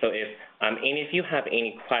Q&A. So if any of you have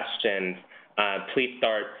any questions, please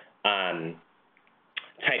start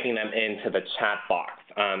typing them into the chat box.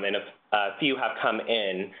 And a few have come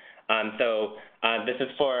in. So this is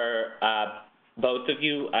for both of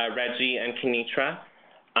you, Reggie and Kenitra.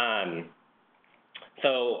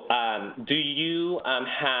 Do you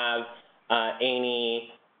have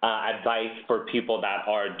any advice for people that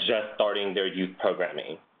are just starting their youth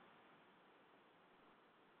programming?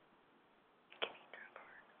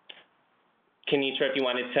 Kenitra, if you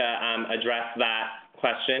wanted to address that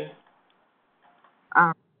question.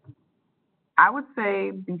 I would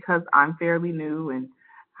say, because I'm fairly new, and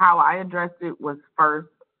how I addressed it was first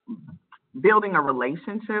building a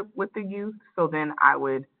relationship with the youth, so then I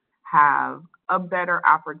would have a better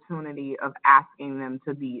opportunity of asking them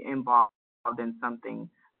to be involved in something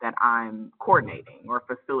that I'm coordinating or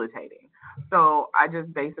facilitating. So I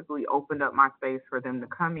just basically opened up my space for them to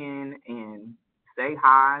come in and say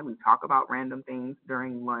hi. We talk about random things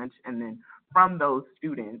during lunch, and then from those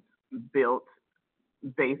students built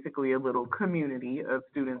basically a little community of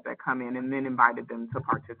students that come in, and then invited them to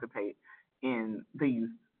participate in the youth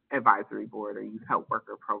advisory board or youth help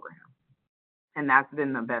worker program. And that's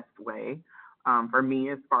been the best way for me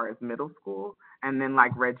as far as middle school. And then,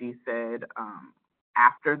 like Reggie said,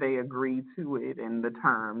 after they agree to it and the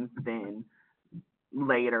terms, then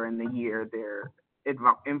later in the year they're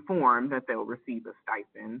informed that they'll receive a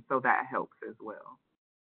stipend, so that helps as well.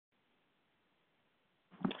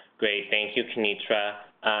 Great, thank you, Kenitra.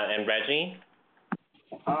 And Reggie?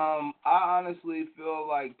 I honestly feel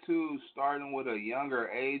like, too, starting with a younger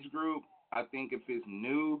age group, I think if it's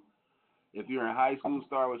new, if you're in high school,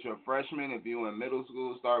 start with your freshmen. If you're in middle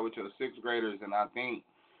school, start with your sixth graders. And I think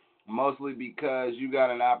mostly because you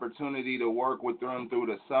got an opportunity to work with them through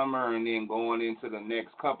the summer and then going into the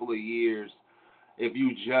next couple of years if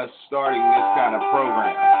you just starting this kind of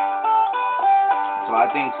program. So I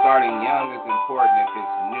think starting young is important if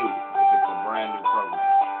it's new, if it's a brand new program.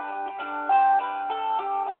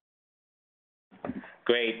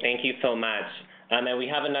 Great, thank you so much. And we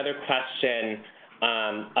have another question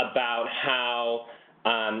about how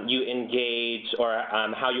you engage, or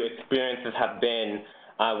how your experiences have been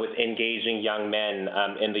with engaging young men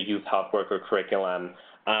in the youth health worker curriculum.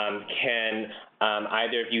 Can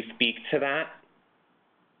either of you speak to that?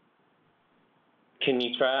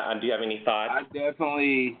 Kenitra, do you have any thoughts? I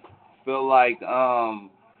definitely feel like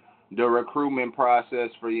the recruitment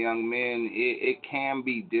process for young men, it can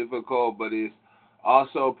be difficult, but it's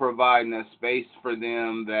also providing a space for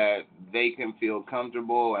them that they can feel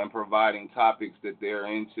comfortable, and providing topics that they're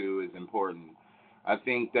into is important. I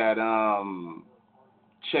think that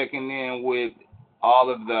checking in with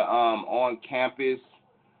all of the on-campus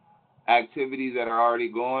activities that are already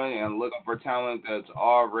going and looking for talent that's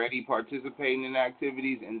already participating in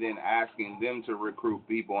activities, and then asking them to recruit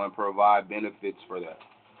people and provide benefits for that.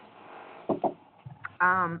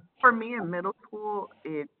 For me in middle school,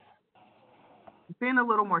 it's been a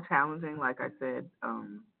little more challenging. Like I said,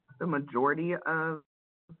 the majority of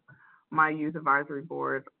my youth advisory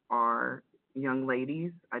board are young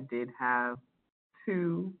ladies. I did have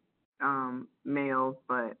 2 males,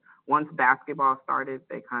 but once basketball started,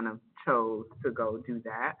 they kind of chose to go do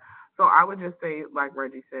that. So I would just say, like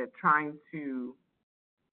Reggie said, trying to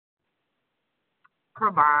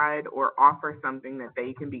provide or offer something that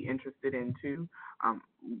they can be interested in too.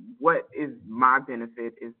 What is my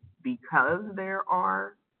benefit is, because there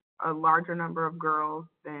are a larger number of girls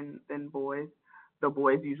than boys, the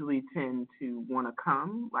boys usually tend to want to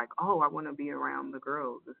come, like, oh, I want to be around the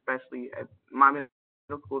girls, especially at my middle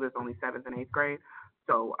school, there's only 7th and 8th grade.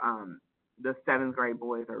 So the 7th grade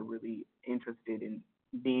boys are really interested in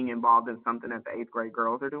being involved in something that the 8th grade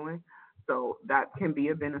girls are doing. So that can be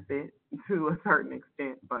a benefit to a certain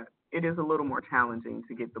extent, but it is a little more challenging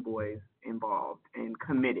to get the boys involved and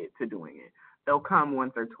committed to doing it. They'll come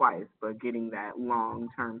once or twice, but getting that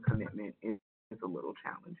long-term commitment is a little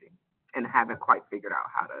challenging, and haven't quite figured out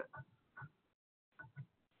how to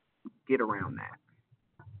get around that.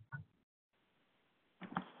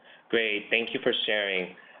 Great, thank you for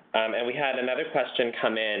sharing. And we had another question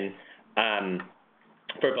come in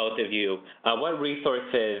for both of you. What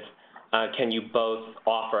resources can you both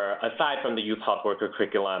offer, aside from the youth health worker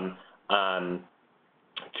curriculum,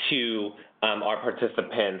 to our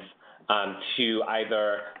participants to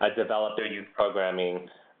either develop their youth programming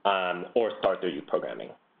or start their youth programming?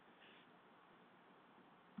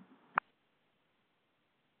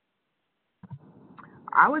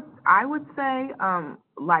 I would say,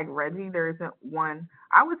 like Reggie, there isn't one.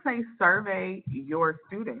 I would say survey your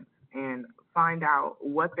students and find out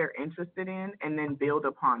what they're interested in, and then build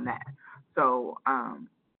upon that. So,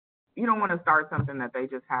 you don't want to start something that they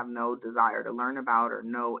just have no desire to learn about or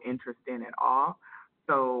no interest in at all.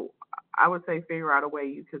 So, I would say figure out a way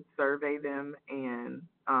you could survey them, and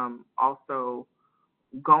also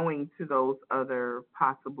going to those other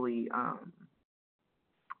possibly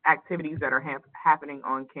activities that are happening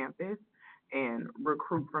on campus, and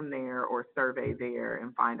recruit from there or survey there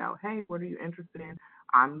and find out, hey, what are you interested in?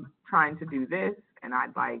 I'm trying to do this, and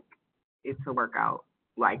I'd like it to work out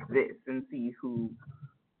like this, and see who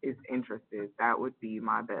is interested. That would be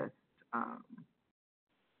my best. Um,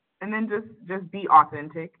 and then just be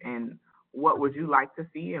authentic, and what would you like to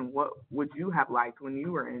see, and what would you have liked when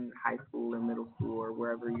you were in high school and middle school or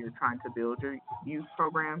wherever you're trying to build your youth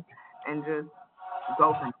program, and just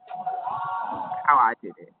go from how I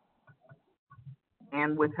did it,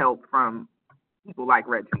 and with help from people like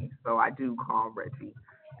Reggie. So I do call Reggie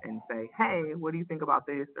and say, hey, what do you think about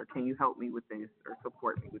this? Or can you help me with this or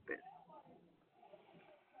support me with this?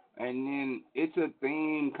 And then it's a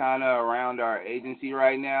theme kind of around our agency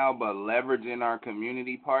right now, but leveraging our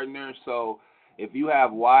community partners. So if you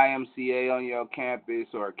have YMCA on your campus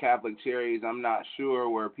or Catholic Charities, I'm not sure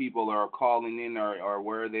where people are calling in, or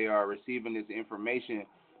where they are receiving this information,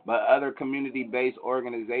 but other community-based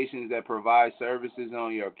organizations that provide services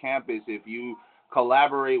on your campus, if you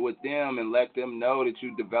collaborate with them and let them know that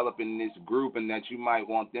you're developing this group and that you might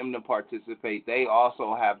want them to participate, they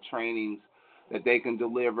also have trainings that they can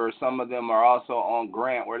deliver. Some of them are also on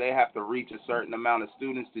grant where they have to reach a certain amount of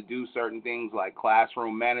students to do certain things like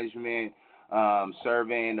classroom management,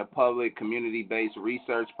 surveying the public, community-based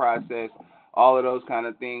research process. All of those kind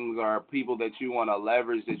of things are people that you want to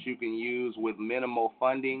leverage that you can use with minimal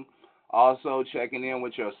funding. Also checking in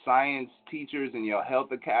with your science teachers and your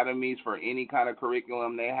health academies for any kind of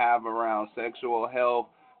curriculum they have around sexual health,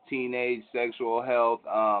 teenage sexual health,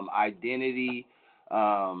 identity,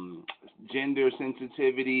 gender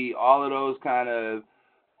sensitivity, all of those kind of,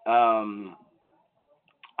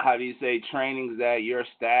 trainings that your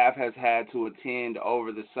staff has had to attend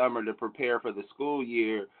over the summer to prepare for the school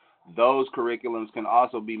year. Those curriculums can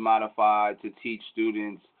also be modified to teach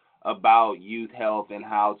students about youth health and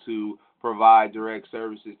how to provide direct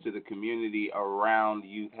services to the community around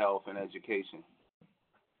youth health and education.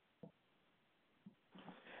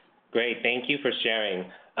 Great, thank you for sharing.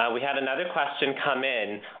 We had another question come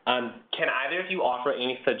in. Can either of you offer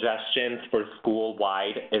any suggestions for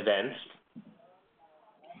school-wide events?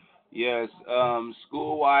 Yes,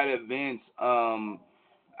 school-wide events.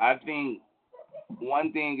 I think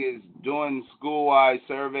one thing is doing school-wide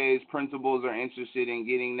surveys. Principals are interested in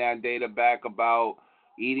getting that data back about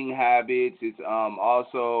eating habits. It's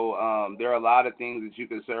also there are a lot of things that you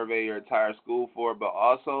can survey your entire school for, but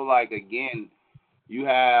also, like, again, you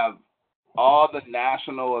have all the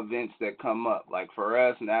national events that come up. Like for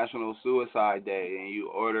us, National Suicide Day, and you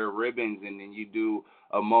order ribbons, and then you do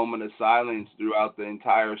a moment of silence throughout the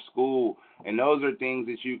entire school. And those are things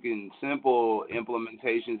that you can, simple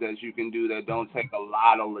implementations that you can do that don't take a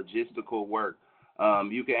lot of logistical work.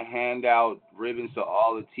 You can hand out ribbons to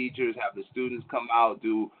all the teachers, have the students come out,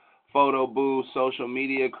 do photo booths, social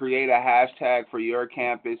media, create a hashtag for your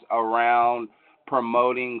campus around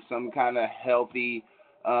promoting some kind of healthy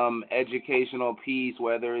educational piece,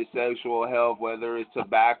 whether it's sexual health, whether it's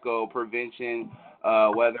tobacco prevention,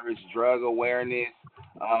 whether it's drug awareness,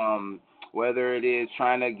 whether it is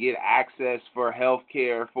trying to get access for health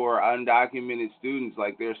care for undocumented students.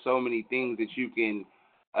 Like, there's so many things that you can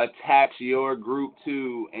attach your group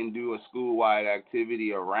to and do a school-wide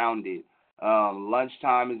activity around it.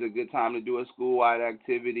 Lunchtime is a good time to do a school-wide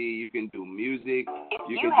activity. You can do music.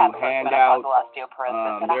 You can do handouts.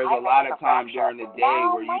 There's a lot of time during the day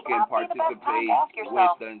where you can participate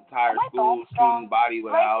with the entire school student body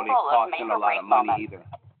without it costing a lot of money either.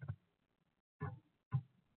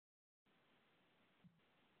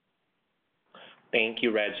 Thank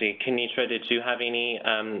you, Reggie. Kenitra, did you have any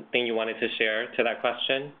thing you wanted to share to that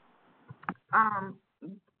question?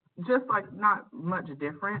 Just like not much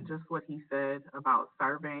different, just what he said about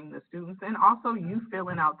surveying the students, and also you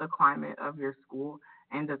filling out the climate of your school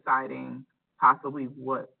and deciding possibly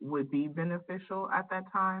what would be beneficial at that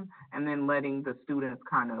time, and then letting the students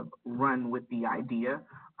kind of run with the idea.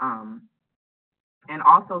 And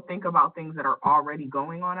also think about things that are already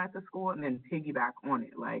going on at the school and then piggyback on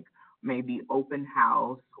it, like maybe open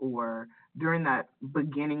house or during that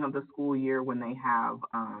beginning of the school year when they have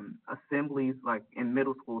assemblies, like in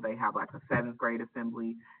middle school, they have like a 7th grade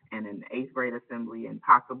assembly and an 8th grade assembly, and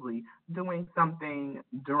possibly doing something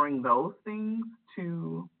during those things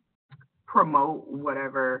to promote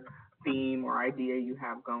whatever theme or idea you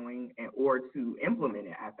have going, or to implement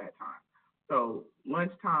it at that time. So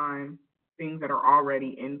lunchtime, things that are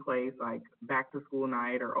already in place, like back to school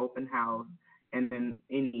night or open house, and then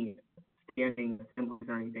any standing assemblies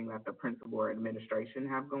or anything that the principal or administration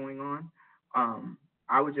have going on.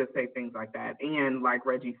 I would just say things like that. And like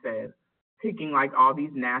Reggie said, picking like all these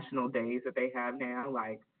national days that they have now,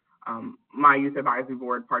 like my youth advisory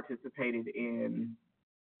board participated in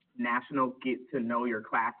National Get to Know Your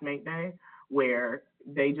Classmate Day, where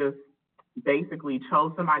they just basically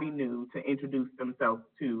chose somebody new to introduce themselves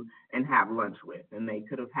to and have lunch with. And they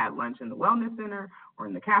could have had lunch in the wellness center or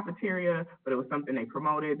in the cafeteria, but it was something they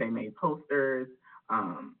promoted. They made posters.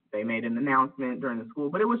 They made an announcement during the school,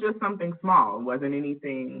 but it was just something small. It wasn't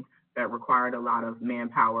anything that required a lot of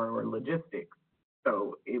manpower or logistics.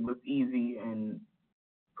 So it was easy and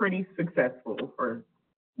pretty successful for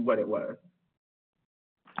what it was.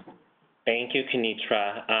 Thank you,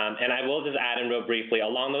 Kenitra. And I will just add in real briefly,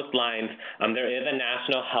 along those lines, there is a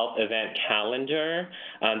National Health Event Calendar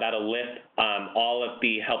that'll list all of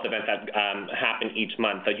the health events that happen each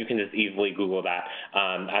month. So you can just easily Google that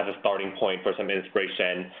as a starting point for some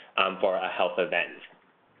inspiration for a health event.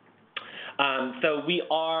 So we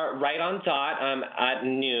are right on dot at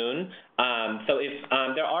noon. So if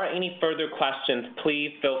there are any further questions,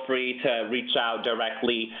 please feel free to reach out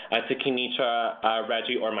directly to Kenitra,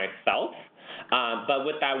 Reggie, or myself. But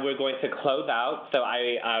with that, we're going to close out. So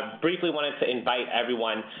I briefly wanted to invite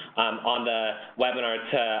everyone on the webinar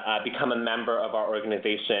to become a member of our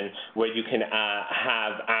organization, where you can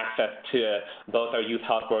have access to both our youth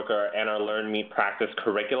health worker and our Learn, Meet, Practice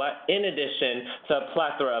curricula, in addition to a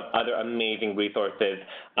plethora of other amazing resources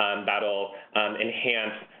that'll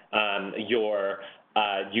enhance your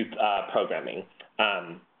youth programming.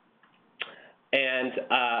 And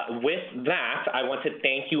with that, I want to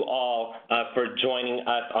thank you all for joining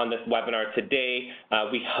us on this webinar today.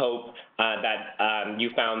 We hope that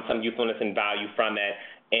you found some usefulness and value from it.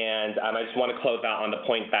 And I just want to close out on the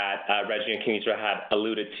point that Reggie and Kenitra had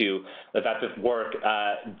alluded to, that this work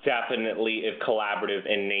definitely is collaborative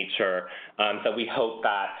in nature. So we hope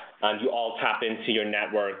that you all tap into your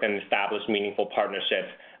network and establish meaningful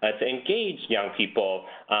partnerships to engage young people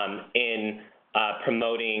in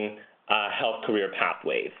promoting health career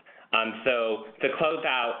pathways. So to close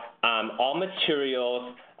out, all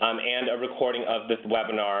materials and a recording of this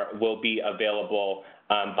webinar will be available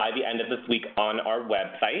by the end of this week on our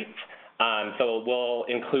website. So we'll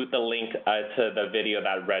include the link to the video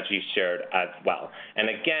that Reggie shared as well. And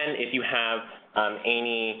again, if you have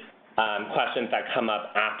any questions that come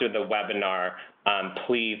up after the webinar,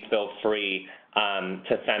 please feel free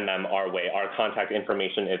to send them our way. Our contact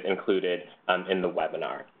information is included in the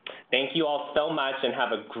webinar. Thank you all so much, and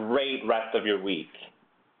have a great rest of your week.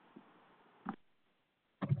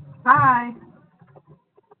 Bye.